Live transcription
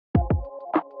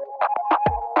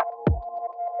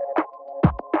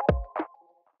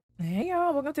Hey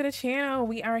y'all, welcome to the channel.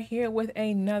 We are here with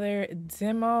another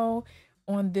demo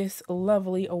on this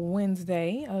lovely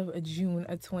Wednesday of June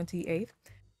 28th.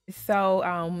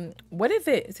 So, what is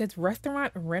it? It says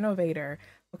Restaurant Renovator.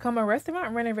 Become a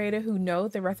restaurant renovator who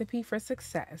knows the recipe for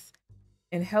success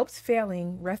and helps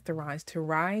failing restaurants to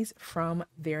rise from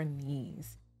their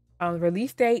knees.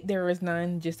 Release date, there is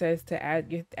none, just says to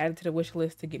get added to the wish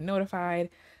list to get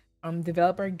notified.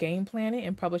 Developer Game Planet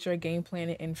and publisher Game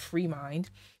Planet and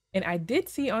FreeMind. And I did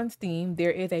see on Steam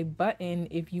there is a button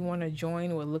if you want to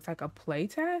join what looks like a play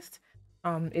test.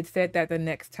 It said that the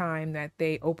next time that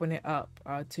they open it up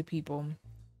to people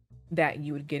that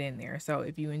you would get in there. So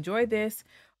if you enjoy this,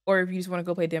 or if you just want to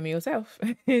go play demo yourself,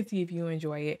 see if you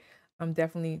enjoy it,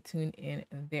 definitely tune in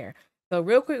there. So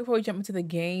real quick before we jump into the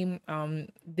game,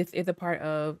 this is a part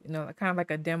of, kind of like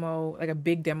a demo, like a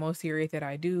big demo series that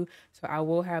I do. So I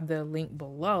will have the link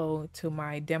below to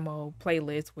my demo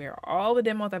playlist where all the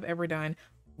demos I've ever done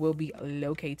will be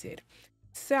located.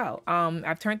 So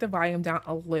I've turned the volume down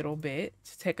a little bit,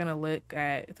 just taking a look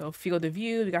at, so field of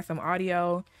view, we got some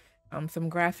audio, some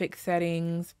graphic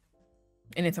settings,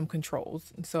 and then some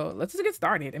controls. So let's just get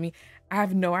started. I mean, I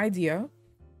have no idea.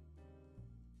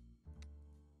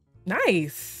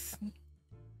 Nice.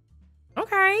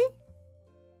 Okay.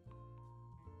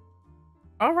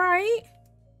 All right.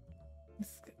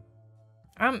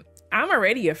 I'm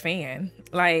already a fan.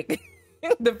 Like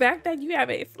the fact that you have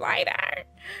a slider.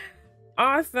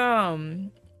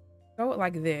 Awesome. Go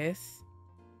like this.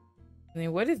 And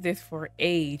then what is this for?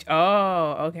 Age.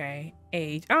 Oh, okay.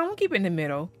 Age. Oh, I'm gonna keep it in the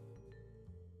middle.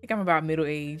 I think I'm about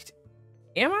middle-aged.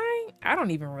 Am I? I don't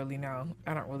even really know.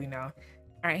 I don't really know.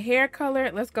 All right, hair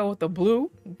color. Let's go with the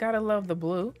blue. Gotta love the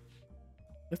blue.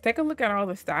 Let's take a look at all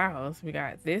the styles. We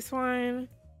got this one.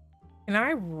 Can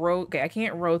I okay, I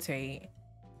can't rotate.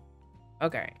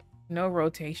 Okay, no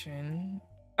rotation.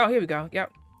 Oh, here we go.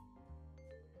 Yep.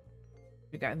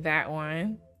 We got that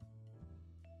one.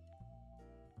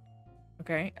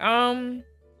 Okay.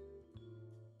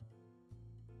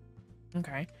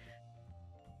 Okay.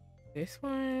 This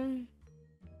one.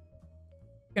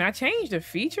 Can I change the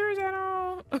features at all?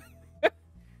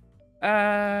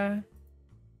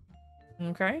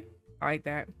 Okay. I like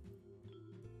that.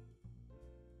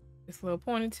 This little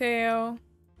ponytail.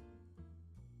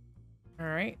 All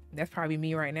right. That's probably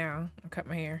me right now. I'll cut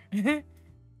my hair.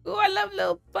 Oh, I love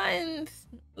little buns.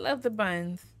 Love the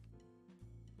buns.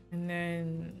 And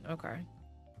then, okay.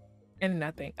 And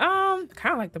nothing. Kind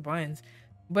of like the buns.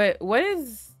 But what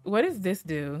does this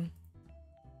do?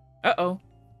 Uh-oh.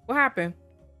 What happened?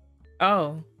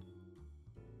 Oh.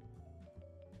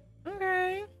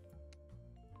 Okay.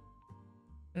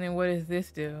 And then what does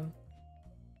this do?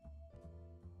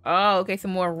 Oh, okay.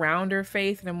 Some more rounder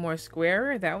face and a more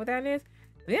squarer. Is that what that is?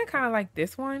 I think I kind of like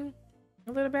this one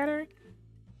a little better.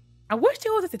 I wish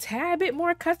there was just a tad bit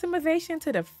more customization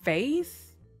to the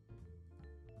face.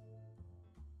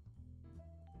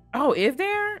 Oh, is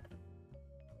there?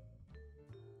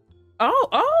 Oh,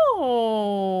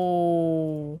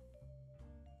 oh.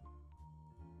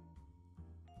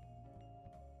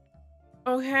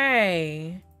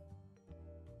 Okay.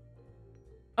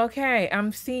 Okay,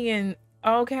 I'm seeing,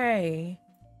 okay.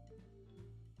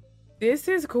 This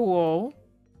is cool.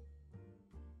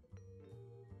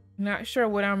 Not sure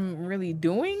what I'm really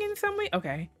doing in some way.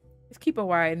 Okay, let's keep a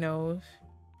wide nose.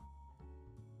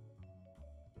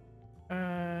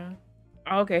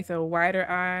 Okay, so wider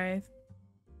eyes.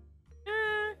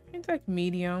 It's like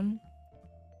medium.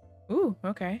 Ooh,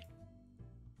 okay.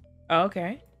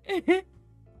 Okay.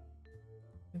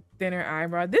 Thinner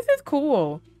eyebrow. This is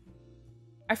cool.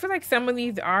 I feel like some of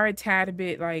these are a tad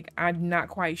bit like I'm not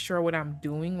quite sure what I'm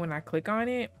doing when I click on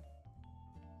it.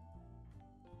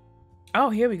 Oh,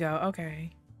 here we go.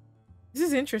 Okay. This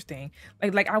is interesting.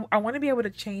 Like I want to be able to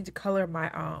change the color of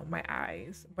my my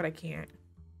eyes, but I can't.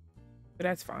 But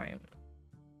that's fine.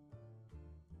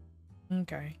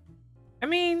 Okay. I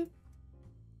mean,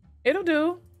 it'll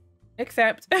do.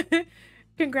 Except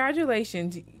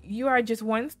congratulations. You are just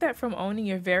one step from owning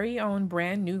your very own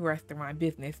brand new restaurant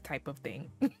business type of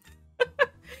thing.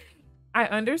 I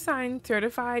undersigned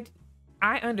certified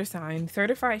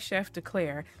chef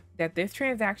declare that this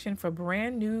transaction for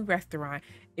brand new restaurant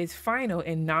is final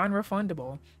and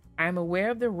non-refundable. I am aware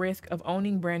of the risk of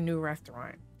owning brand new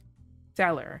restaurant.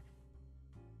 Seller.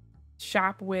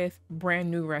 Shop with brand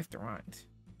new restaurant.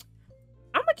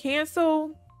 I'm gonna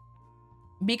cancel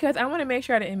because I want to make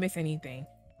sure I didn't miss anything.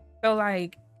 So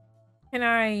like,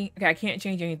 okay, I can't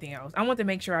change anything else. I want to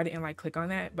make sure I didn't like click on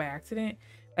that by accident.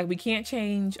 Like we can't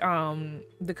change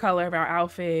the color of our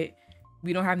outfit.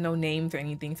 We don't have no names or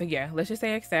anything. So yeah, let's just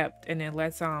say accept and then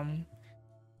let's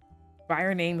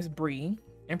Buyer name is Bree,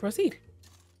 and proceed.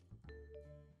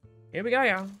 Here we go,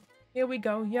 y'all. Here we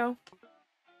go, yo.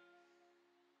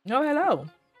 Oh, hello.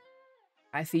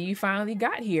 I see you finally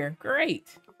got here. Great.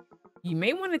 You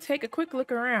may want to take a quick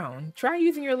look around. Try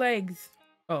using your legs.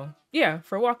 Oh, yeah,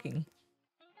 for walking.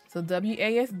 So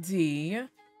WASD.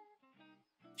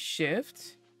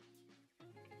 Shift.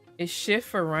 Is shift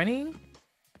for running?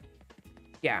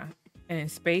 Yeah. And then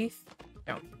space.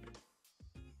 Jump.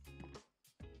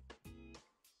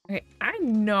 Okay, I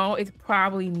know it's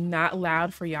probably not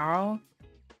loud for y'all,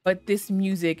 but this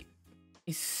music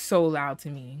is so loud to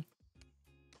me.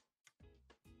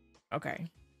 Okay.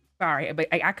 Sorry, but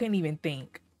I couldn't even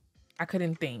think. I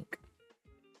couldn't think.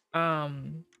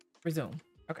 Resume.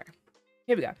 Okay.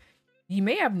 Here we go. You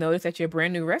may have noticed that your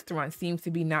brand new restaurant seems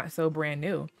to be not so brand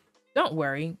new. Don't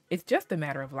worry, it's just a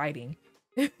matter of lighting.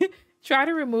 Try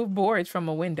to remove boards from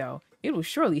a window. It will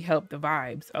surely help the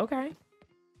vibes. Okay.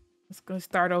 Let's go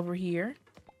start over here.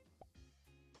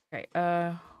 Okay,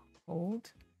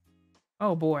 hold.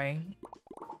 Oh boy.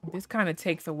 This kind of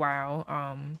takes a while.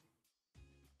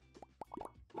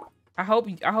 I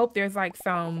hope there's like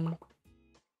something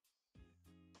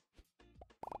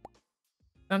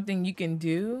you can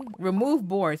do. Remove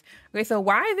boards. Okay, so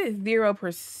why is it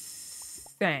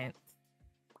 0%?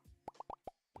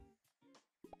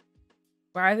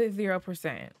 Why is it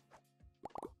 0%?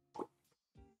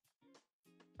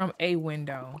 From a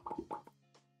window.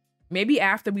 Maybe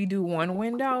after we do one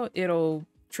window, it'll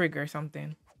trigger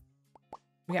something.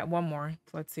 We got one more.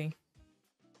 So let's see.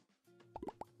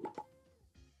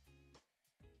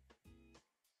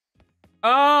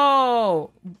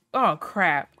 Oh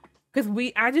crap. Because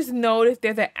I just noticed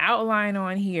there's an outline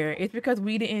on here. It's because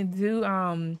we didn't do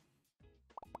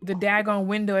the daggone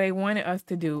window they wanted us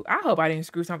to do. I hope I didn't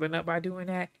screw something up by doing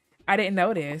that. I didn't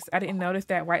notice. I didn't notice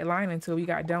that white line until we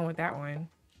got done with that one.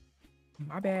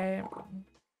 My bad.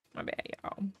 My bad,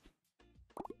 y'all.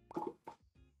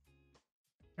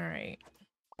 All right.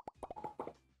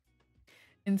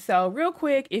 And so real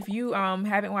quick, if you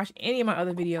haven't watched any of my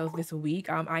other videos this week,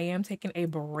 I am taking a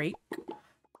break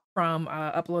from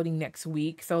uploading next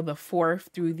week. So the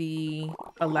 4th through the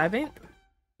 11th,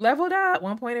 leveled up,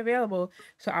 1 point available.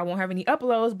 So I won't have any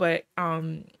uploads, but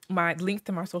my links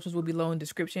to my socials will be below in the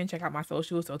description. Check out my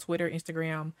socials, so Twitter,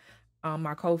 Instagram,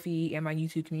 my Ko-fi, and my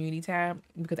YouTube community tab,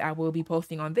 because I will be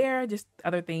posting on there just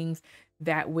other things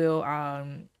that will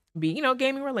be, you know,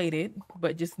 gaming related,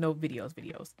 but just no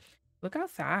videos. Look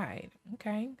outside.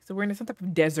 Okay, so we're in some type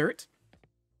of desert.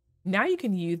 Now you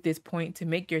can use this point to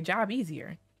make your job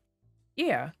easier.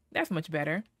 Yeah, that's much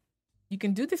better. You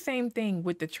can do the same thing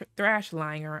with the trash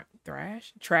lying around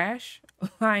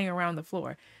the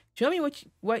floor. Show me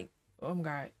what oh my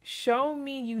god. Show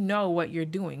me you know what you're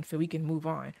doing so we can move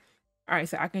on. All right,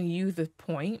 so I can use the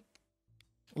point.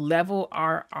 Level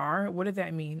RR. What does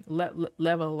that mean?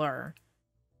 Leveler.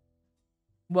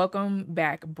 Welcome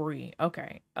back, Bree.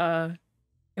 Okay. Can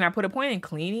I put a point in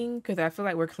cleaning? Because I feel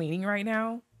like we're cleaning right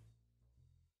now.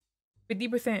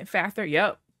 50% faster.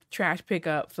 Yep. Trash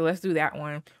pickup. So let's do that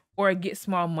one. Or get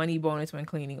small money bonus when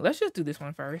cleaning. Let's just do this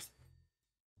one first.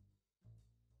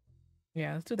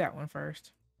 Yeah, let's do that one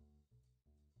first.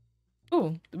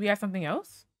 Ooh, do we have something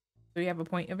else? Do we have a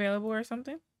point available or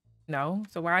something? No.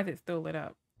 So why is it still lit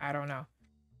up? I don't know.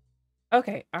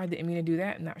 Okay, I didn't mean to do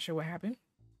that. I'm not sure what happened.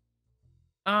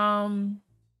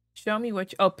 Show me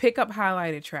what oh, pick up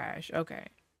highlighted trash. Okay.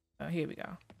 Here we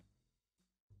go.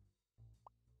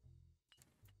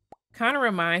 Kind of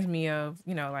reminds me of,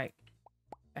 you know, like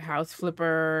a house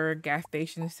flipper, gas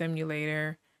station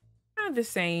simulator. Kind of the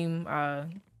same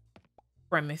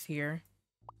premise here.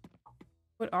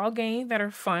 But all games that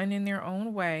are fun in their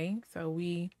own way. So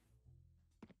we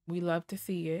love to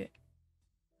see it.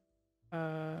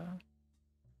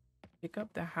 Pick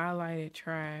up the highlighted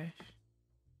trash.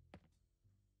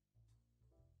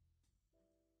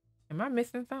 Am I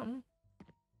missing something?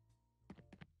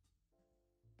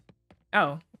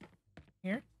 Oh,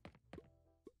 here.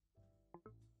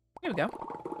 Here we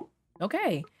go.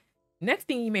 Okay. Next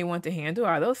thing you may want to handle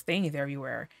are those stains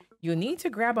everywhere. You'll need to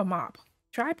grab a mop.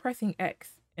 Try pressing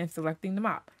X and selecting the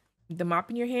mop. With the mop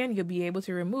in your hand, you'll be able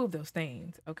to remove those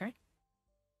stains. Okay.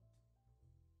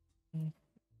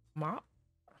 Mop.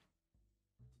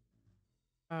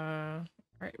 All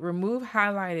right. Remove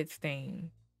highlighted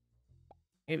stain.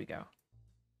 Here we go.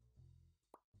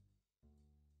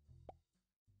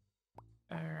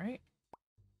 All right.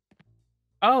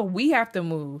 Oh, we have to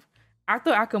move. I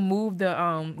thought I could move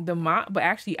the mop, but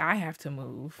actually I have to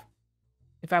move.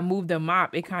 If I move the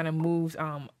mop, it kind of moves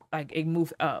like it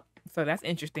moves up. So that's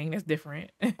interesting. That's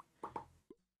different. There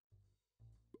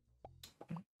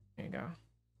you you go.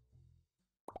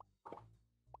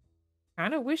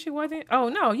 Kind of wish it wasn't. Oh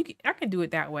no, I can do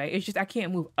it that way. It's just I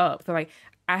can't move up. So like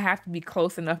I have to be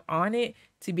close enough on it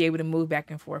to be able to move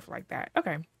back and forth like that.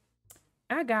 Okay.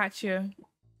 I got you.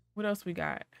 What else we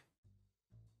got?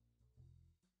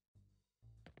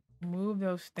 Move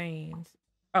those stains.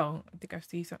 Oh, I think I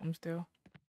see something still.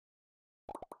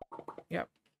 Yep.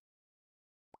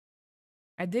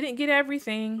 I didn't get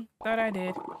everything. Thought I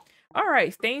did. All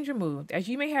right, stains removed. As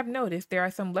you may have noticed, there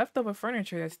are some leftover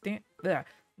furniture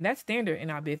that's standard in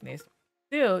our business.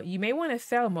 Still, you may want to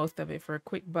sell most of it for a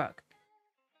quick buck.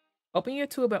 Open your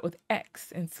tool belt with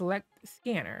X and select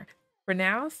scanner. For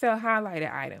now, sell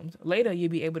highlighted items. Later,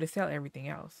 you'll be able to sell everything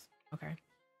else. Okay.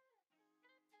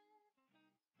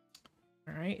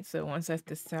 All right, so it wants us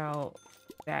to sell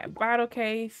that bottle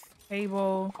case,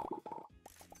 table,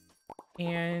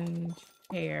 and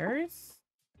chairs.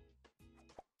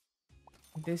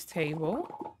 This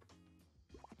table.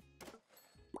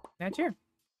 That's your.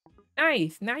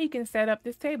 Nice. Now you can set up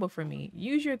this table for me.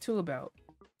 Use your tool belt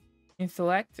and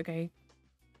select. Okay.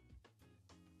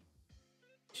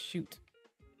 Shoot.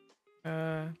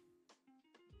 Is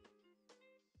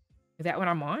that what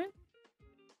I'm on?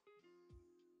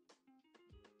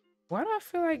 Why do I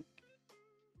feel like?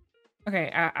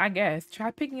 Okay, I guess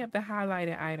try picking up the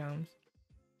highlighted items.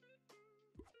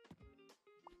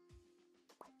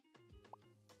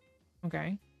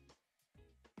 Okay.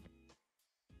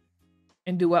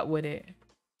 And do what with it?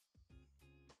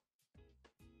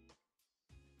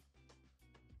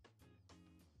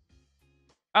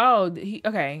 Oh,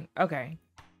 okay.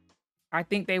 I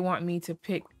think they want me to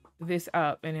pick this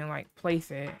up and then like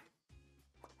place it.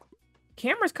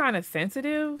 Camera's kind of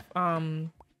sensitive. Yeah,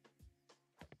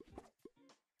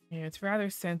 it's rather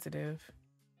sensitive.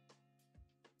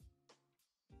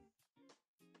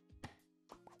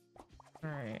 All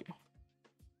right.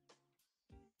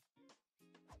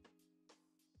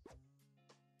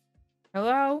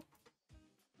 Hello?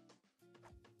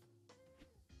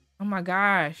 Oh my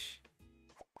gosh.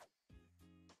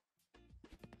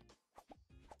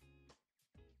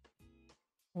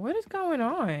 What is going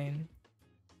on?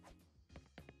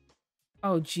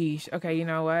 Oh, geez. Okay, you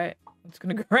know what? I'm just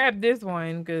gonna grab this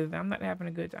one because I'm not having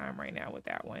a good time right now with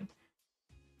that one.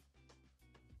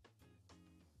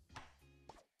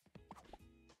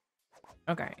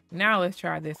 Okay, now let's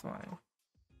try this one.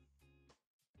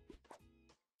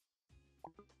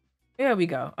 There we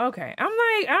go. Okay, I'm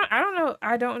like, I don't know.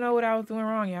 I don't know what I was doing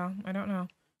wrong, y'all. I don't know.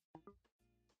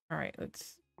 All right,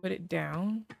 let's put it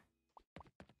down.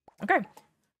 Okay.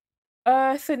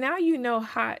 So now you know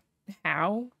how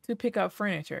to pick up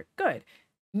furniture. Good.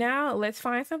 Now let's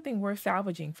find something worth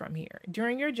salvaging from here.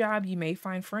 During your job, you may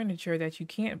find furniture that you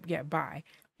can't get by.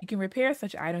 You can repair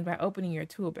such items by opening your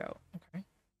tool belt. Okay.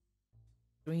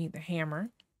 We need the hammer.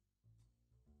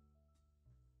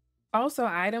 Also,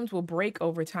 items will break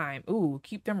over time. Ooh,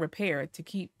 keep them repaired to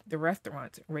keep the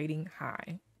restaurant's rating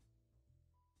high.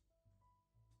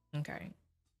 Okay.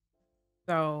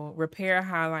 So repair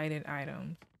highlighted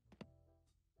items.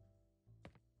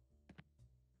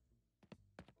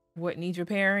 What needs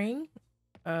repairing?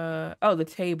 Oh, the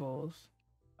tables.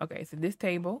 Okay, so this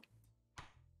table.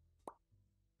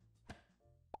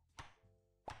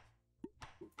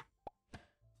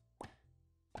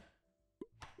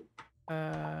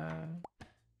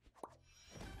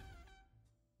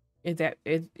 Is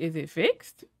it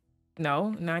fixed?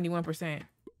 No, 91%.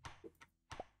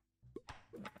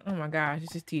 Oh my gosh,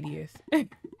 it's just tedious.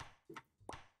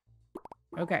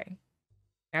 Okay,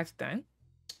 that's done.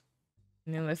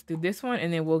 And then let's do this one,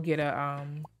 and then we'll get a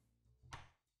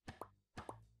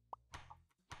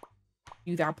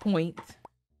use our points.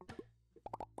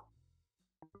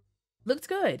 Looks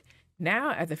good.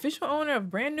 Now, as official owner of a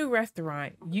brand new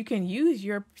restaurant, you can use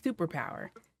your superpower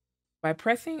by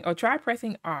try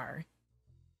pressing R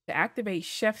to activate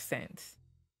Chef Sense.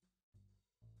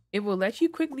 It will let you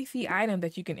quickly see items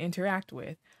that you can interact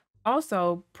with.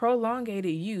 Also,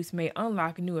 prolongated use may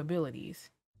unlock new abilities.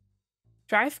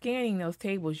 Try scanning those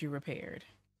tables you repaired.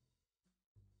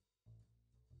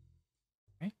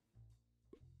 Okay.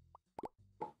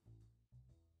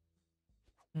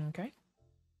 Okay.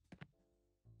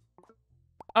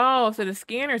 Oh, so the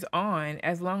scanner's on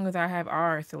as long as I have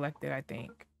R selected, I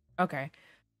think. Okay.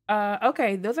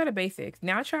 Okay, those are the basics.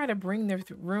 Now try to bring the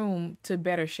room to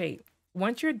better shape.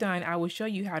 Once you're done, I will show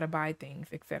you how to buy things,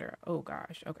 etc. Oh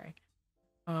gosh, okay.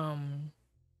 All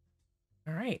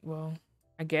right, well,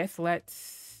 I guess let's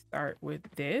start with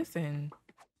this and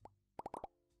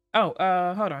hold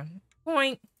on.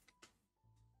 Point.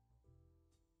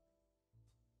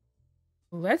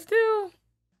 Let's do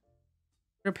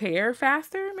Repair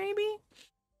faster, maybe?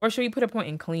 Or should we put a point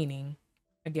in cleaning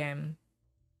again?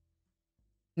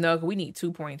 No, we need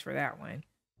 2 points for that one.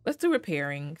 Let's do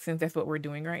repairing since that's what we're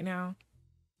doing right now.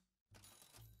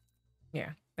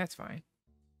 Yeah, that's fine.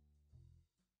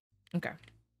 Okay.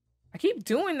 I keep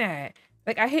doing that.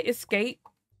 Like, I hit escape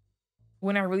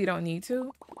when I really don't need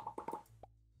to.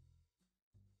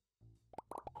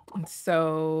 And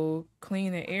so,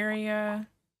 clean the area,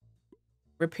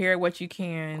 repair what you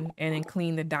can, and then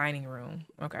clean the dining room.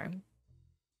 Okay.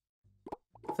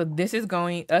 So this is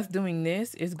going, us doing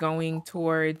this is going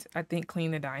towards, I think,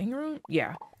 clean the dining room.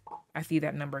 Yeah, I see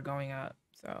that number going up.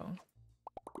 So,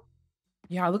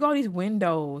 yeah, look at all these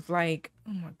windows. Like,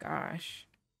 oh my gosh.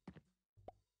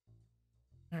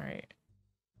 All right.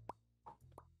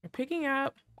 We're picking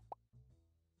up.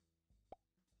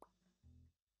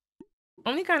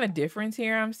 Only kind of difference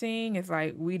here I'm seeing is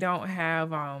like we don't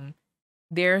have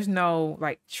there's no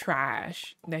like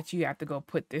trash that you have to go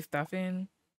put this stuff in.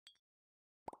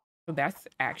 So that's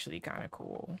actually kind of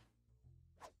cool.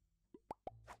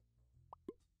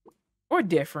 Or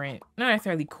different. Not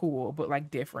necessarily cool, but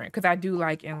like different. Cause I do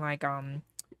like in like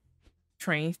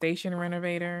train station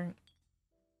renovator.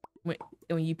 When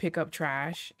you pick up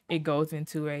trash, it goes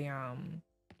into a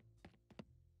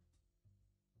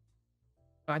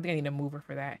I think I need a mover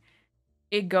for that.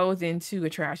 It goes into a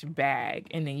trash bag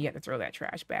and then you have to throw that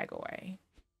trash bag away.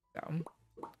 So,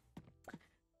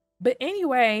 but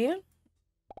anyway,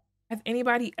 has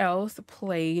anybody else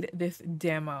played this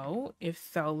demo? If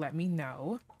so, let me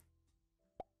know.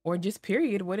 Or just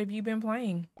period, what have you been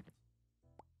playing?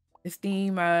 The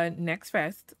Steam Next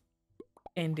Fest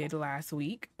ended last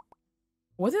week.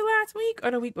 Was it last week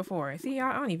or the week before? See,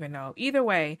 I don't even know. Either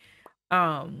way,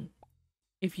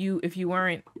 if you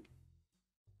weren't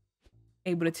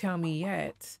able to tell me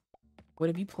yet, what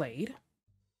have you played?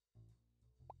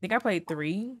 I think I played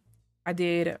 3. I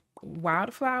did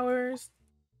Wildflowers,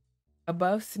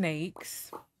 Above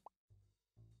Snakes,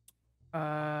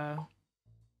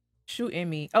 Shoot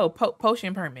Me. Oh,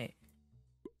 Potion Permit.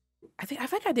 I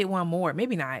think I did one more.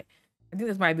 Maybe not. I think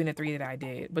this might have been the 3 that I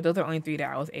did, but those are only 3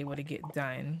 that I was able to get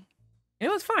done. And it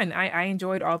was fun. I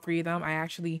enjoyed all 3 of them. I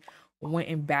actually went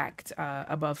and backed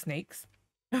Above Snakes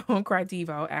on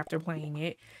Crytevo after playing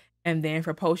it. And then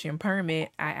for Potion Permit,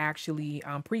 I actually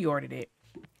pre-ordered it.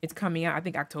 It's coming out, I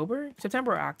think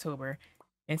September or October.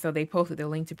 And so they posted the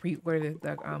link to pre-order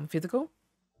the physical.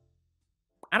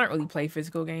 I don't really play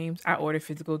physical games. I order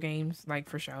physical games like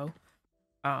for show.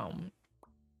 But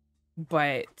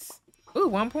ooh,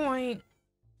 1 point.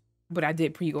 But I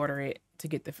did pre-order it to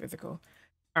get the physical.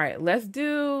 All right, let's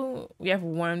do. We have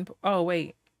 1. Oh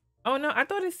wait. Oh no, I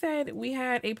thought it said we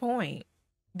had a point.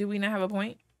 Do we not have a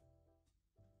point?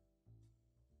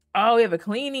 Oh, we have a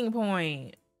cleaning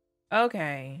point.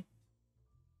 Okay.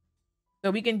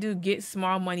 So we can do get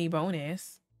small money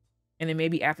bonus. And then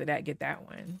maybe after that, get that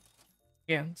one.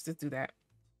 Yeah, let's just do that.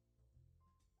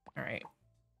 All right.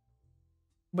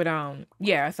 But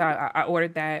yeah, so I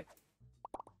ordered that.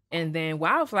 And then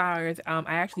Wildflowers, I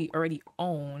actually already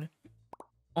own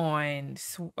on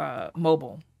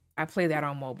mobile. I play that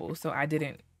on mobile, so I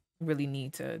didn't really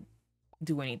need to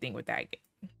do anything with that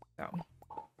game. So,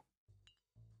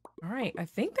 all right, I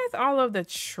think that's all of the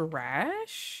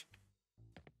trash.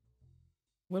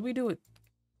 What do we do with?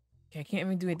 Okay, I can't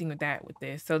even do anything with that with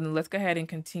this. So then let's go ahead and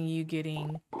continue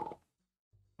getting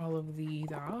all of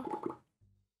these off.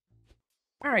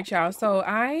 All right, y'all. So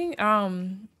I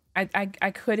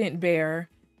couldn't bear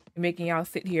making y'all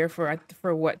sit here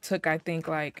for what took, I think,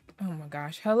 like, oh my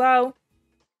gosh, hello,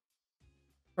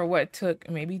 for what took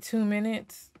maybe 2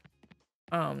 minutes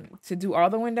to do all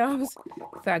the windows.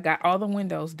 So I got all the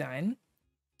windows done.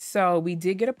 So we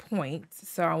did get a point.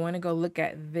 So I want to go look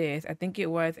at this. I think it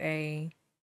was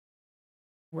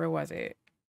where was it?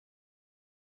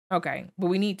 Okay, but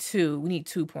we need 2. We need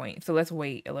 2 points. So let's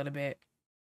wait a little bit.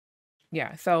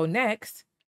 Yeah, so next,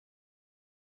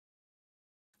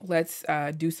 let's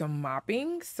do some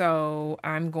mopping. So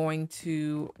I'm going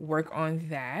to work on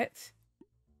that.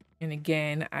 And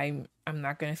again, I'm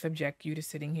not going to subject you to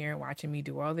sitting here watching me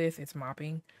do all this. It's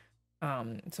mopping.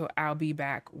 So I'll be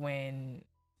back when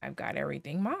I've got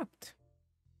everything mopped.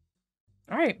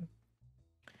 All right.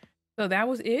 So that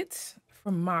was it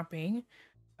for mopping.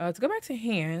 Let's go back to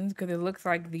hands because it looks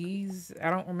like these, I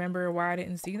don't remember why I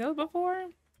didn't see those before.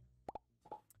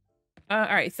 All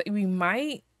right, so we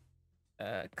might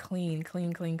clean.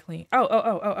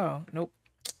 Oh, nope.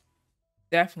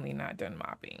 Definitely not done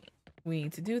mopping. We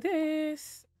need to do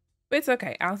this. But it's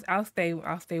okay. I'll stay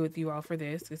with you all for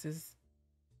this. This is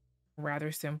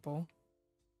rather simple.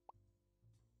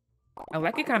 I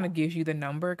like it kind of gives you the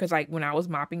number because like when I was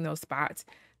mopping those spots,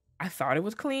 I thought it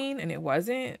was clean and it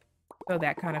wasn't. So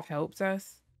that kind of helps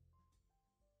us.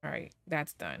 All right,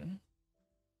 that's done.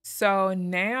 So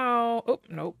now, oh,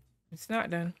 nope, it's not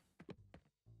done.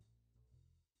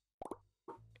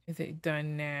 Is it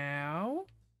done now?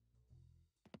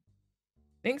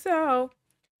 Think so.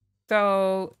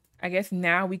 So I guess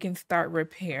now we can start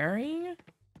repairing.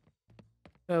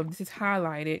 So this is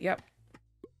highlighted. Yep.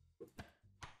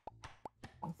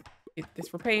 Get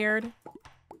this repaired.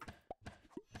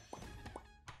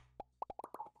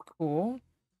 Cool.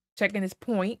 Checking this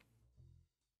point.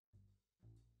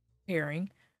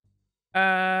 Repairing.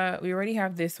 We already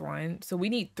have this one. So we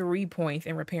need 3 points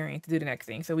in repairing to do the next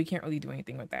thing. So we can't really do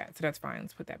anything with that. So that's fine.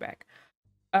 Let's put that back.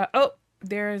 Oh,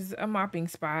 there's a mopping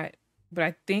spot. But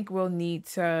I think we'll need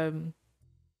to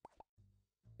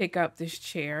pick up this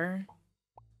chair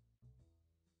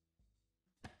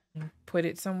and put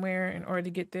it somewhere in order to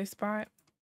get this spot.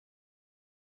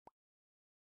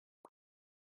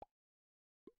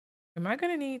 Am I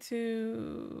gonna need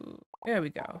to? There we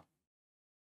go.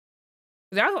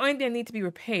 That's the only thing that needs to be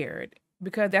repaired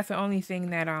because that's the only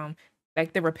thing that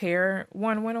like the repair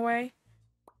one went away.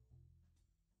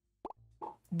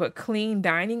 But clean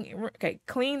dining, okay,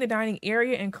 clean the dining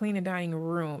area and clean the dining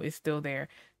room is still there.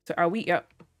 So are we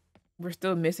up? We're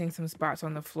still missing some spots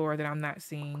on the floor that I'm not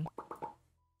seeing.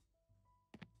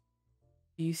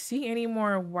 Do you see any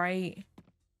more white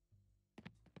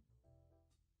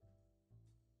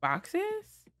boxes?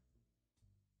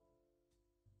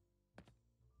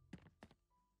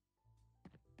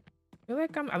 I feel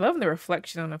like I love the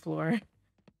reflection on the floor.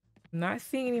 I'm not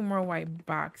seeing any more white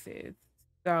boxes.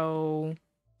 So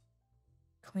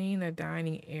clean the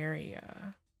dining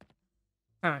area.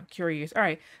 Curious. All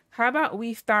right. How about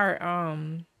we start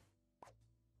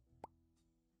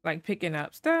like picking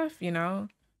up stuff, you know?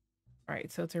 All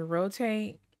right, so to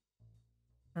rotate,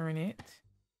 turn it.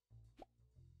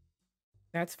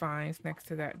 That's fine. It's next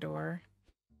to that door.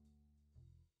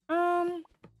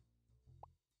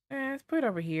 Let's put it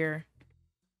over here.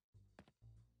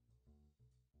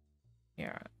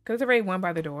 Yeah, because it's already one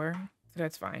by the door, so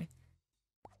that's fine.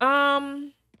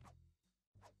 Kind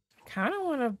of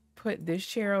want to put this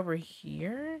chair over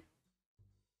here.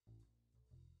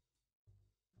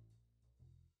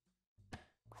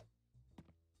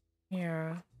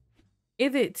 Yeah.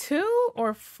 Is it 2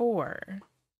 or 4?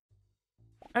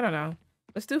 I don't know.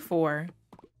 Let's do 4.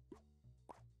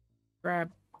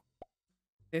 Grab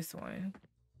this one.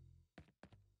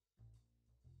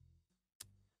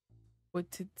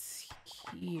 Put it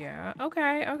here.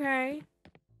 Okay, okay.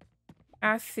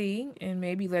 I see. And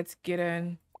maybe let's get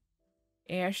an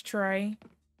ashtray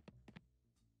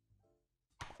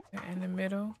in the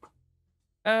middle.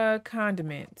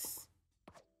 Condiments.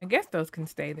 I guess those can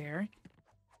stay there.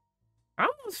 I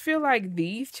almost feel like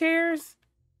these chairs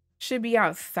should be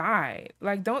outside.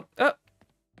 Like, don't, oh,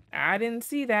 I didn't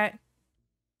see that.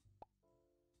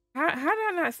 How did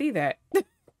I not see that?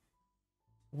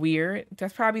 Weird.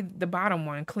 That's probably the bottom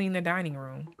one. Clean the dining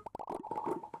room.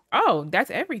 Oh,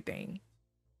 that's everything.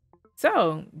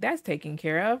 So that's taken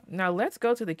care of. Now let's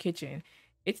go to the kitchen.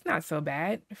 It's not so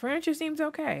bad. Furniture seems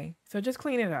okay. So just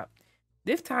clean it up.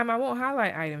 This time I won't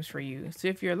highlight items for you. So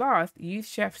if you're lost, use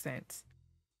chef sense.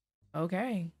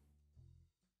 Okay.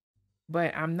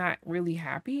 But I'm not really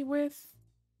happy with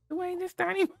the way this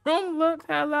dining room looks.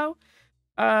 Hello.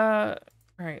 All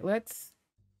right,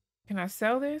 can I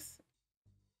sell this?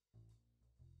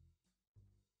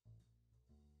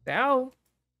 Sell?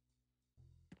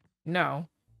 No.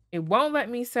 It won't let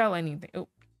me sell anything. Oh.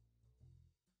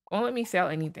 Won't let me sell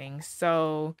anything.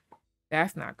 So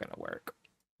that's not gonna work.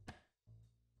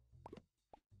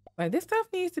 Like this stuff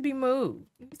needs to be moved.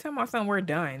 You talking about something we're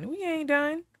done. We ain't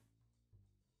done.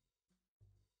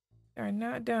 We are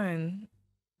not done.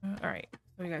 All right.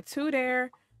 So we got 2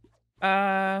 there.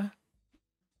 Oh,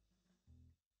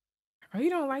 you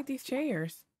don't like these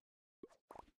chairs.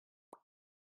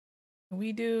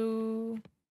 We do.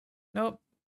 Nope.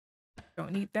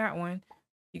 Don't need that one.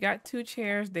 You got 2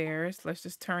 chairs there. So let's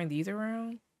just turn these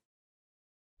around.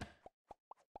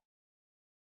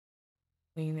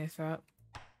 Clean this up.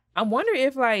 I wonder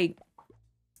if like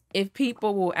if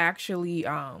people will actually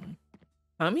come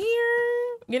here,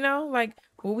 you know, like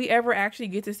will we ever actually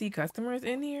get to see customers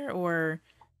in here, or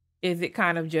is it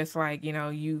kind of just like, you know,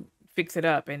 you fix it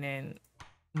up and then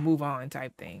move on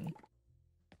type thing?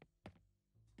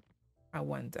 I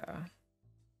wonder.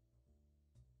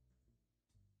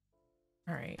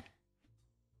 All right.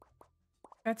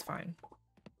 That's fine.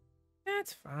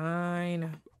 That's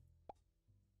fine.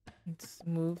 Let's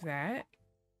move that.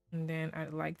 And then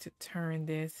I'd like to turn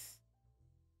this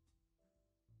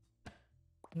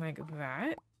Like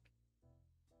that.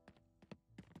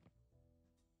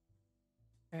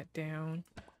 That down.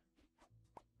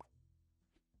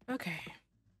 Okay.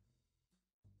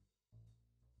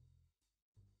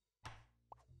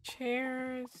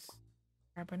 Chairs.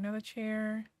 Grab another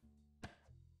chair.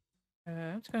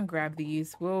 I'm just gonna grab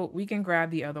these. We can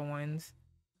grab the other ones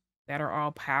that are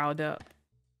all piled up.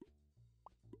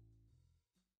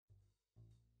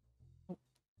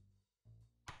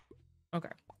 Okay.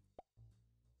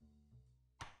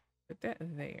 Put that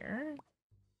there.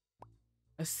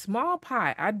 A small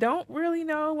pot. I don't really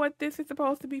know what this is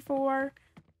supposed to be for,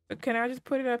 but can I just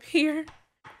put it up here?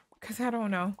 Because I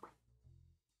don't know.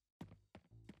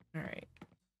 All right.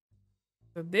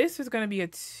 So this is going to be a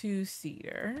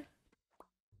 2-seater.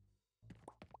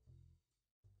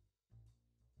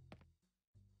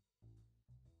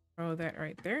 Throw that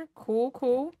right there. Cool,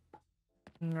 cool.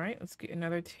 All right, let's get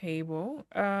another table.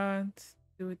 Let's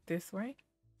do it this way.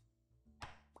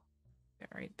 That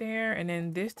right there. And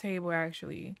then this table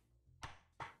actually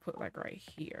put like right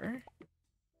here.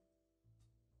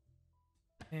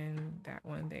 And that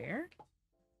one there.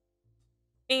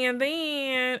 And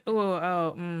then,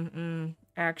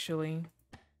 actually,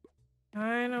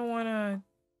 I don't want to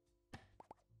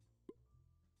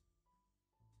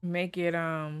make it,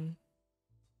 there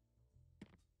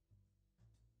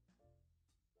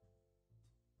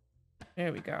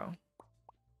we go.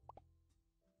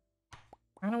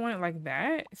 I don't want it like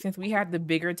that, since we have the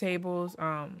bigger tables,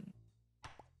 on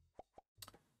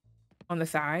the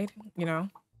side, you know,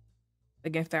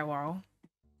 against that wall.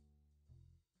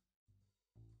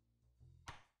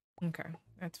 Okay,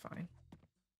 that's fine.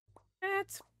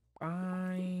 That's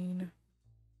fine.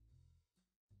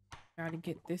 Gotta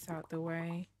get this out the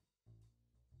way.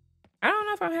 I don't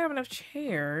know if I have enough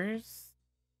chairs.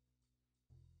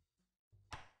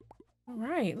 All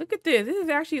right, look at this. This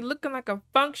is actually looking like a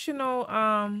functional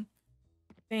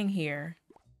thing here.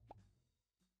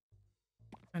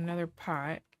 Another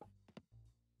pot.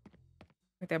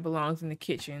 Like that belongs in the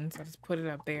kitchen, so I just put it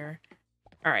up there.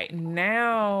 All right,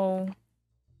 now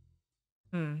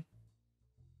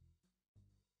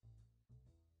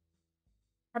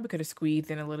probably could have squeezed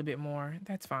in a little bit more.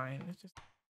 That's fine. It's just,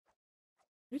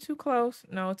 you're too close.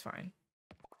 No, it's fine.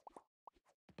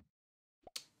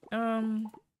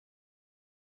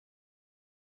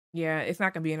 Yeah, it's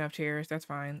not gonna be enough chairs. That's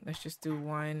fine. Let's just do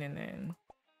one, and then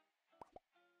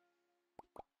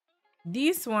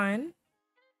this one.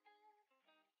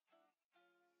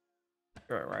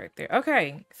 Throw it right there.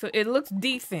 Okay, so it looks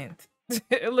decent.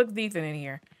 It looks decent in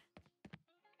here.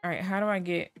 All right, how do I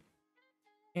get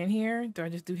in here? Do I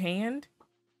just do hand?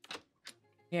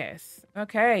 Yes.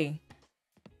 Okay.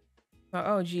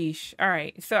 Oh, geesh. All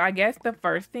right, so I guess the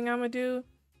first thing I'm gonna do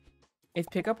is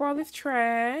pick up all this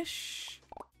trash.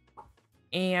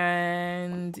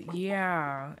 And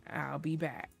yeah, I'll be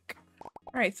back.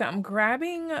 All right, so I'm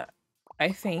grabbing,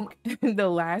 I think, the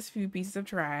last few pieces of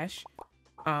trash.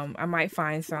 I might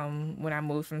find some when I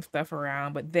move some stuff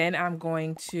around, but then I'm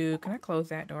going to, can I close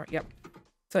that door? Yep.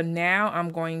 So now I'm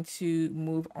going to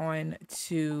move on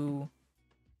to,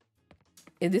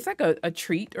 is this like a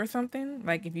treat or something?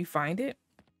 Like if you find it?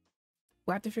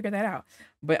 We'll have to figure that out.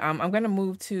 But I'm gonna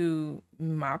move to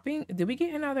mopping. Did we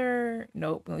get another?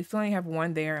 Nope. We still only have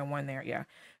one there and one there. Yeah.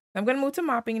 I'm gonna move to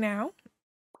mopping now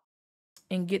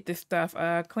and get this stuff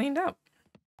cleaned up.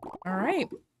 All right.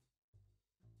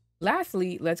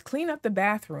 Lastly, let's clean up the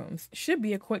bathrooms. Should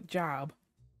be a quick job.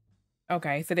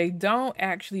 Okay, so they don't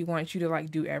actually want you to like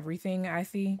do everything, I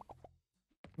see.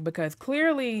 Because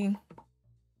clearly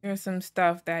there's some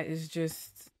stuff that is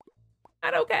just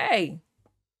not okay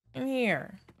in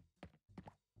here.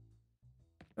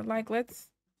 But like, let's,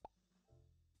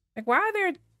 like, why are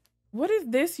there, what is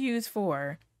this used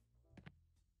for?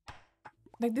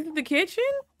 Like, this is the kitchen?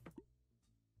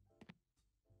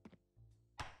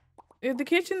 Is the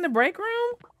kitchen the break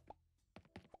room?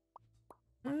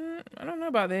 I don't know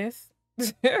about this.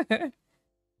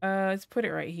 Let's put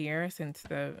it right here since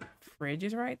the fridge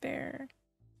is right there.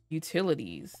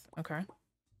 Utilities. Okay.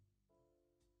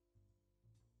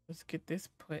 Let's get this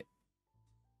put.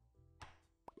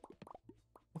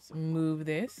 Let's move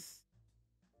this.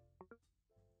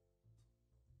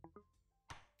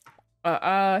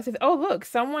 It says, oh, look,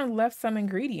 someone left some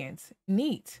ingredients.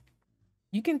 Neat.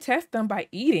 You can test them by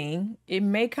eating. It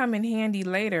may come in handy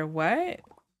later. What?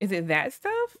 Is it that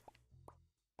stuff?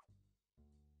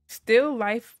 Still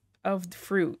life of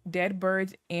fruit, dead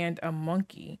birds, and a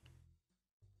monkey.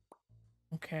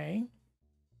 Okay.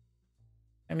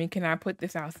 I mean, can I put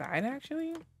this outside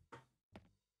actually?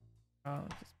 Oh,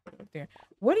 just put it up there.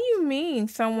 What do you mean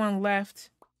someone left?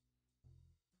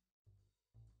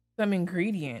 some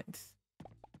ingredients.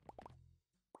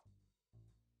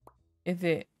 Is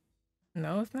it?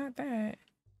 No, it's not that.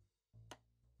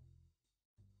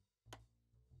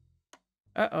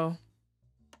 Uh-oh.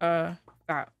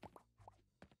 Stop.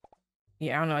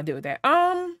 Yeah, I don't know what I did with that.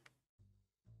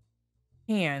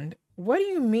 Hand. What do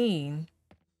you mean?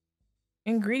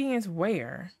 Ingredients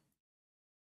where?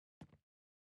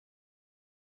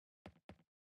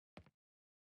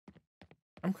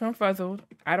 I'm confuzzled.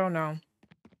 I don't know.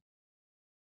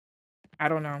 I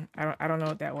don't know. I don't know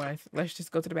what that was. Let's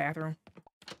just go to the bathroom.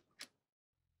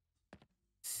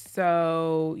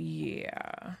 So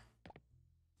yeah.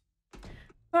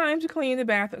 Time to clean the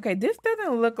bathroom. Okay, this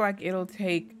doesn't look like it'll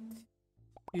take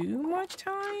too much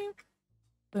time.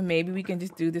 So maybe we can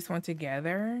just do this one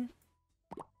together.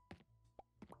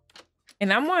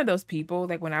 And I'm one of those people,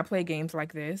 like when I play games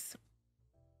like this,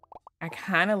 I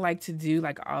kind of like to do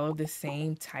like all of the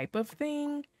same type of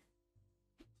thing.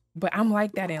 But I'm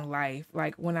like that in life.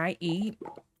 Like when I eat,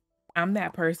 I'm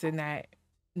that person that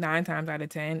 9 times out of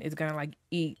 10 is gonna like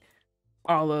eat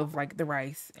all of like the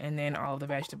rice and then all of the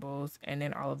vegetables and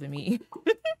then all of the meat.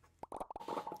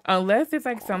 Unless it's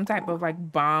like some type of like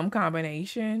bomb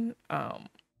combination.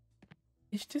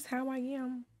 It's just how I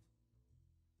am.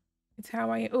 It's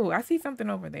how I am. Oh, I see something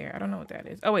over there. I don't know what that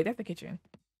is. Oh wait, that's the kitchen.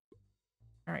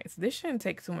 All right, so this shouldn't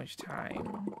take too much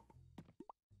time.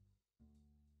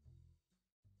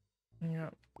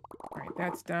 Yep. All right,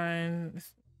 that's done.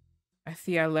 I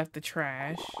see I left the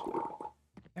trash.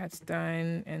 That's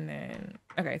done. And then,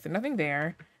 okay, so nothing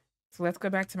there. So let's go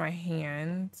back to my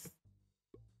hands.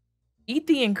 Eat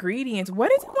the ingredients. What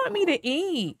does it want me to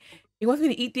eat? It wants me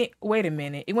to eat the, wait a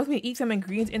minute. It wants me to eat some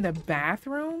ingredients in the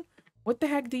bathroom? What the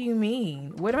heck do you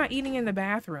mean? What am I eating in the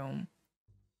bathroom?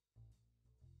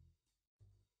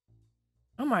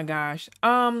 Oh my gosh.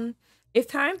 It's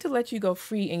time to let you go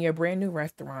free in your brand new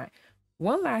restaurant.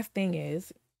 One last thing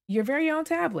is your very own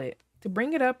tablet. To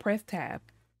bring it up, press tab.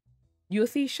 You'll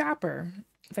see shopper.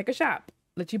 It's like a shop.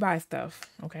 Let you buy stuff.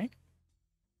 Okay.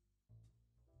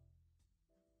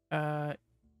 Do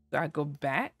I go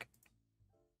back?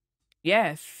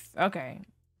 Yes. Okay.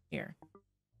 Here.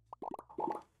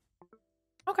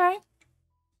 Okay.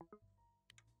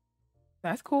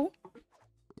 That's cool.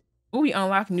 Ooh, we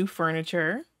unlock new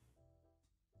furniture.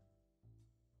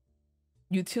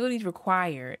 Utilities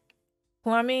required.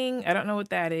 Plumbing. I don't know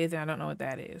what that is, and I don't know what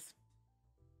that is.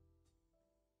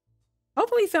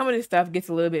 Hopefully some of this stuff gets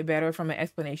a little bit better from an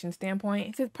explanation standpoint.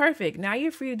 It says, perfect. Now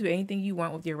you're free to do anything you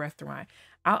want with your restaurant.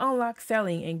 I'll unlock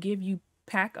selling and give you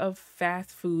pack of fast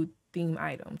food themed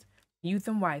items. Use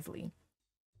them wisely.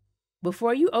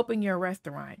 Before you open your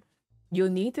restaurant, you'll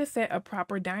need to set a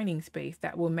proper dining space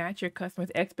that will match your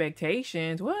customers'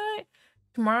 expectations. What?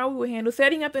 Tomorrow we will handle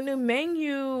setting up the new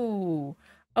menu.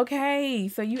 Okay,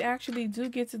 so you actually do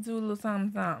get to do a little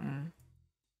something, something.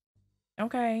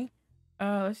 Okay.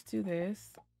 Let's do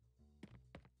this.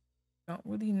 Don't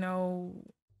really know.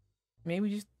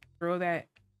 Maybe just throw that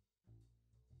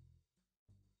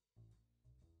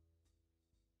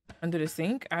under the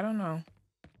sink. I don't know.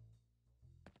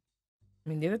 I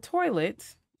mean, there's a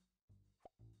toilet.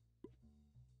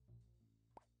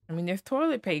 I mean, there's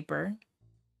toilet paper.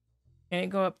 Can it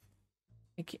go up?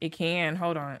 It can.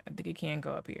 Hold on. I think it can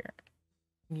go up here.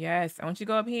 Yes, I want you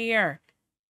to go up here.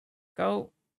 Go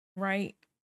right.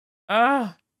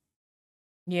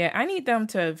 Yeah, I need them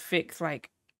to fix like,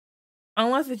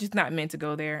 unless it's just not meant to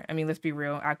go there. I mean, let's be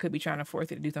real. I could be trying to force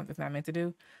it to do something it's not meant to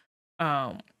do.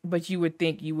 But you would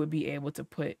think you would be able to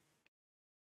put.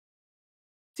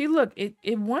 See, look,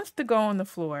 it wants to go on the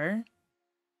floor.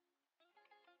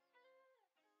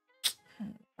 Oh,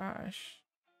 gosh.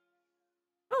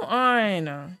 Come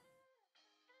on.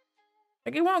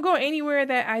 Like it won't go anywhere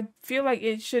that I feel like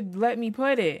it should let me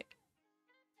put it.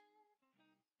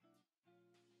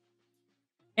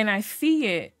 And I see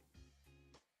it.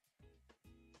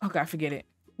 Oh God, forget it.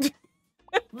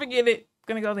 Forget it.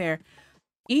 Gonna go there.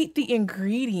 Eat the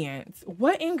ingredients.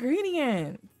 What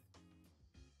ingredients?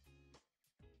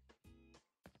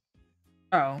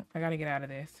 Oh, I gotta get out of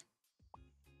this.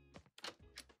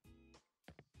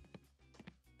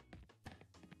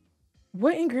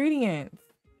 What ingredients?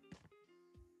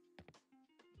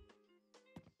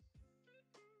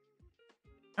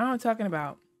 I don't know what I'm talking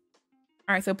about.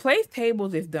 All right, so place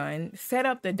tables is done. Set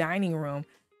up the dining room.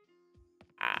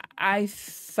 I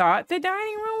thought the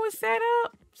dining room was set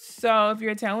up. So if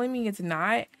you're telling me it's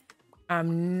not,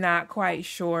 I'm not quite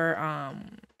sure.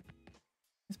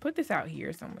 Let's put this out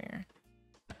here somewhere.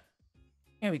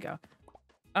 Here we go.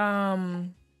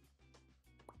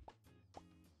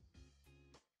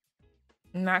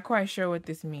 Not quite sure what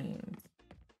this means.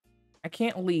 I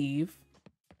can't leave.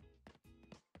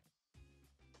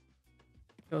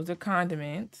 Those are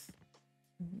condiments.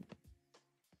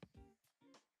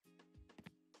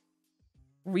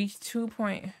 Reach 2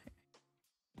 point.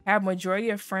 Have majority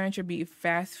of furniture be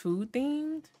fast food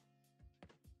themed.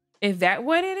 Is that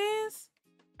what it is?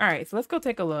 All right, so let's go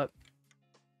take a look.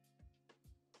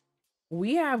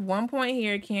 We have 1 point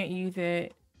here, can't use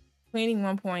it. Cleaning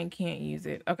 1 point, can't use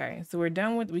it. Okay, so we're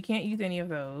done with, we can't use any of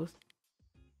those.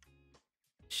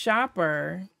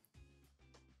 Shopper.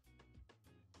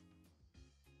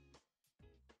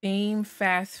 Theme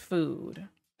fast food.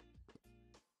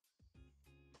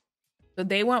 So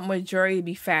they want majority to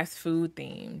be fast food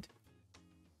themed.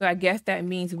 So I guess that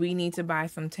means we need to buy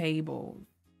some tables.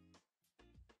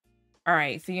 All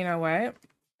right, so you know what?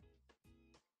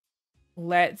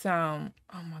 Let's, oh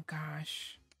my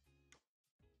gosh.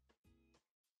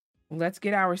 Let's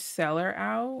get our seller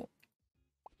out.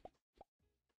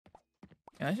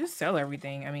 Let's just sell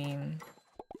everything. I mean,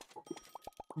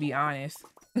 to be honest.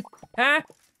 Huh?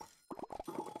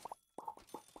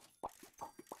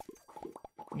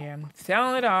 Yeah, I'm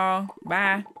selling it all.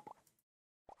 Bye.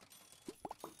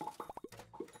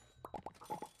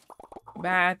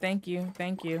 Bye. Thank you.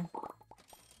 Thank you.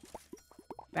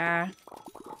 Bye.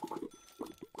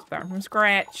 Start from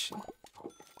scratch.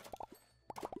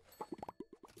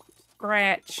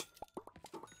 Scratch.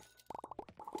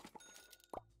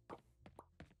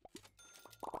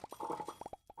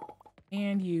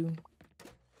 And you.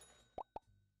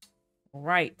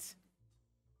 Right.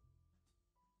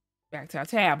 Back to our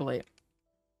tablet.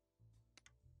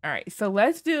 All right, so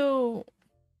let's do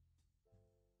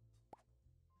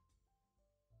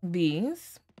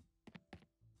these.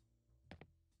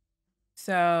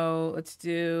 So let's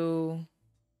do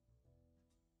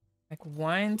like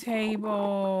 1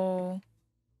 table,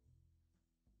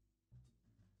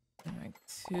 like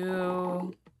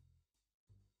 2,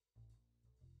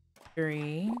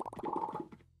 3,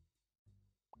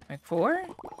 like 4.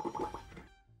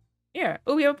 Yeah.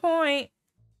 Oh, we have a point.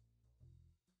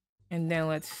 And then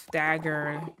let's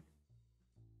stagger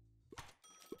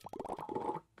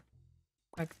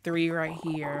like 3 right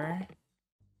here.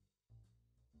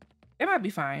 It might be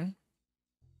fine.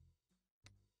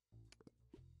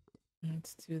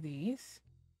 Let's do these.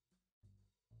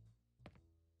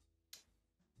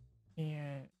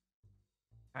 And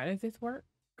how does this work?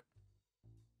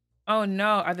 Oh no,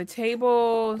 are the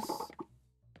tables?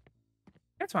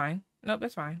 That's fine. Nope,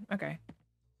 that's fine. Okay.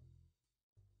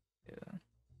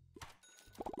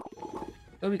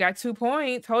 Oh, we got 2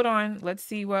 points. Hold on. Let's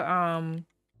see what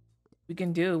we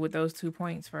can do with those 2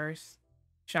 points first.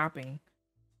 Shopping.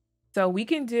 So we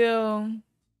can do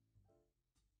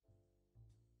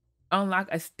unlock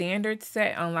a standard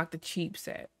set, unlock the cheap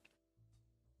set.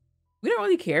 We don't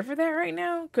really care for that right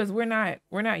now because we're not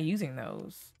using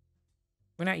those.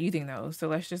 We're not using those. So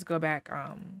let's just go back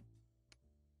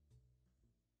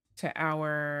to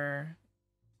our,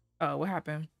 oh, what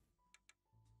happened?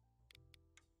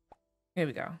 Here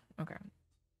we go. Okay.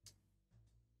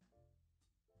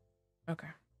 Okay.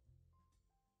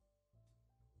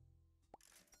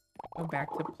 Go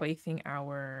back to placing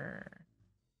our,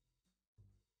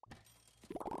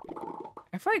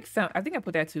 I feel like I think I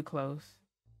put that too close.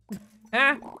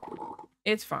 Ah,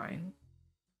 it's fine.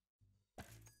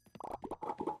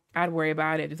 I'd worry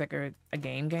about it. It's like a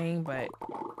game, but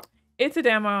it's a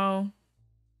demo.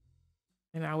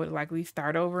 And I would likely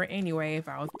start over anyway if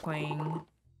I was playing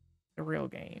the real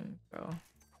game. So,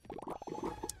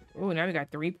 oh, now we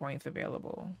got 3 points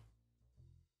available.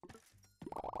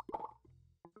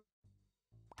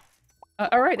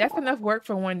 All right, that's enough work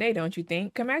for one day, don't you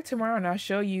think? Come back tomorrow and I'll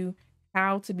show you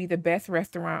how to be the best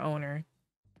restaurant owner.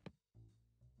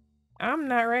 I'm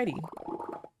not ready.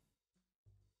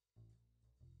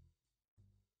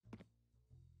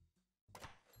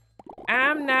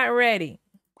 I'm not ready.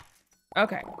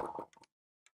 Okay.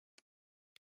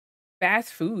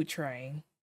 Fast food tray.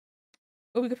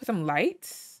 Oh, we could put some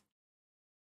lights.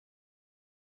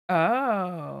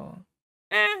 Oh.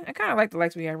 I kind of like the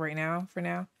lights we have right now for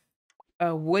now.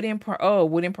 Wooden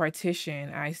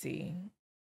partition. I see.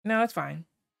 No, it's fine.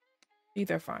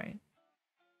 These are fine.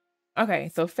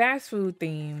 Okay, so fast food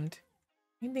themed.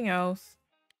 Anything else?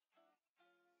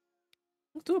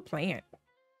 Let's do a plant.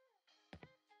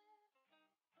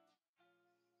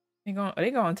 They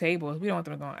go on tables. We don't want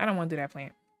them to go on. I don't want to do that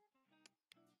plant.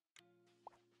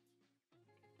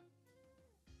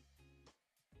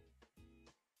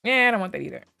 Yeah, I don't want that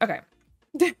either. Okay.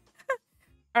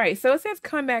 All right, so it says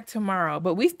come back tomorrow,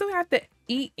 but we still have to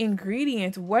eat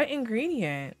ingredients. What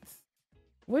ingredients?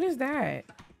 What is that?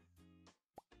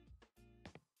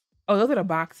 Oh, those are the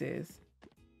boxes.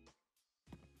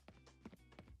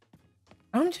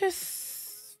 I'm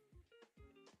just...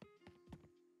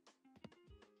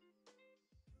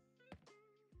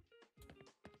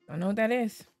 I don't know what that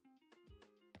is.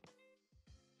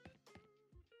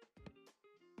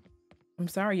 I'm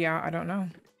sorry, y'all. I don't know.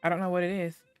 I don't know what it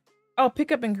is. Oh,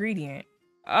 pick up ingredient.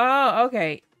 Oh,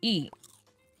 okay. Eat.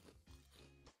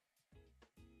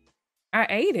 I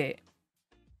ate it.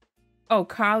 Oh,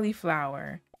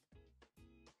 cauliflower.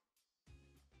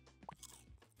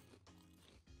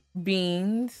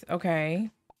 Beans. Okay.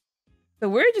 So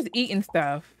we're just eating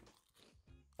stuff.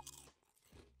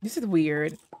 This is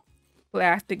weird.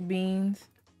 Plastic beans.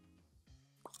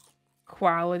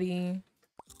 Quality.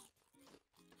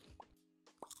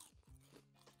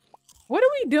 What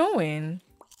are we doing?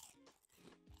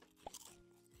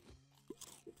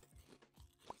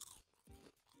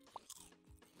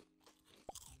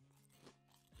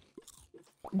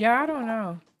 Yeah, I don't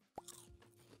know.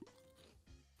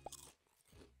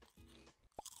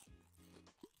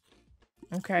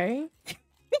 Okay.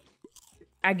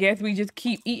 I guess we just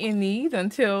keep eating these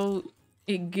until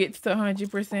it gets to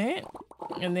 100%.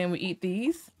 And then we eat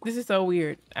these. This is so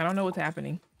weird. I don't know what's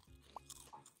happening.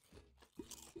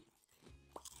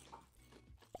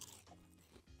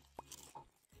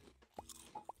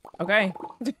 Okay.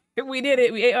 We did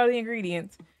it. We ate all the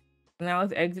ingredients. Now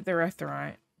let's exit the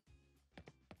restaurant.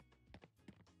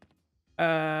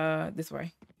 This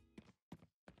way.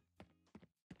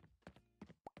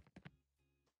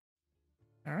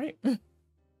 All right. But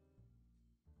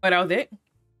that was it.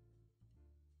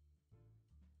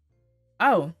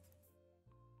 Oh.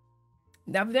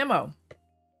 That was the demo.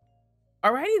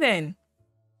 Alrighty then.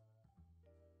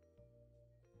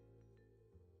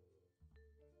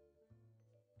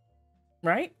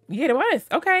 Right? Yeah, it was.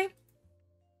 Okay.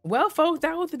 Well, folks,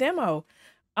 that was the demo.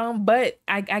 But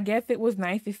I guess it was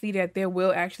nice to see that there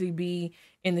will actually be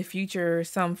in the future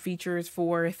some features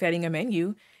for setting a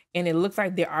menu. And it looks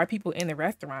like there are people in the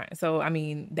restaurant. So, I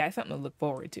mean, that's something to look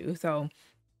forward to. So,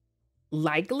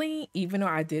 likely, even though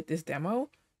I did this demo,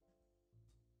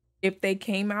 if they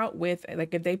came out with,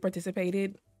 like, if they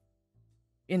participated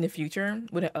in the future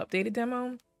with an updated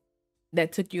demo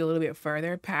that took you a little bit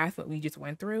further past what we just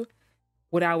went through,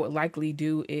 what I would likely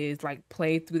do is like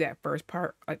play through that first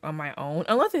part like on my own,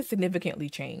 unless it's significantly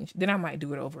changed, then I might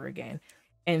do it over again.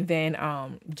 And then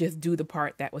just do the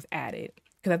part that was added.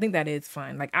 Because I think that is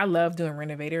fun. Like I love doing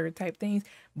renovator type things,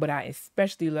 but I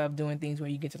especially love doing things where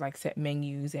you get to like set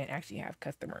menus and actually have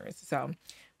customers. So,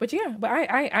 but yeah, but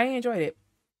I enjoyed it.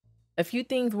 A few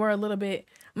things were a little bit,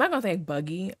 I'm not gonna say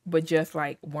buggy, but just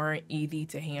like weren't easy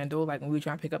to handle. Like when we were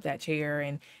trying to pick up that chair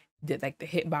and did like the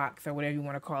hitbox or whatever you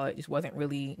want to call it, just wasn't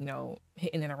really,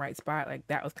 hitting in the right spot. Like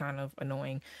that was kind of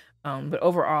annoying. But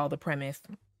overall, the premise,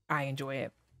 I enjoy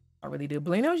it. I really do. But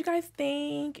let me know what you guys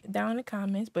think down in the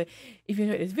comments. But if you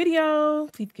enjoyed this video,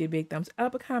 please give a big thumbs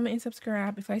up, a comment, and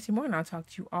subscribe if I see more. And I'll talk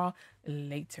to you all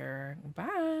later.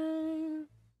 Bye.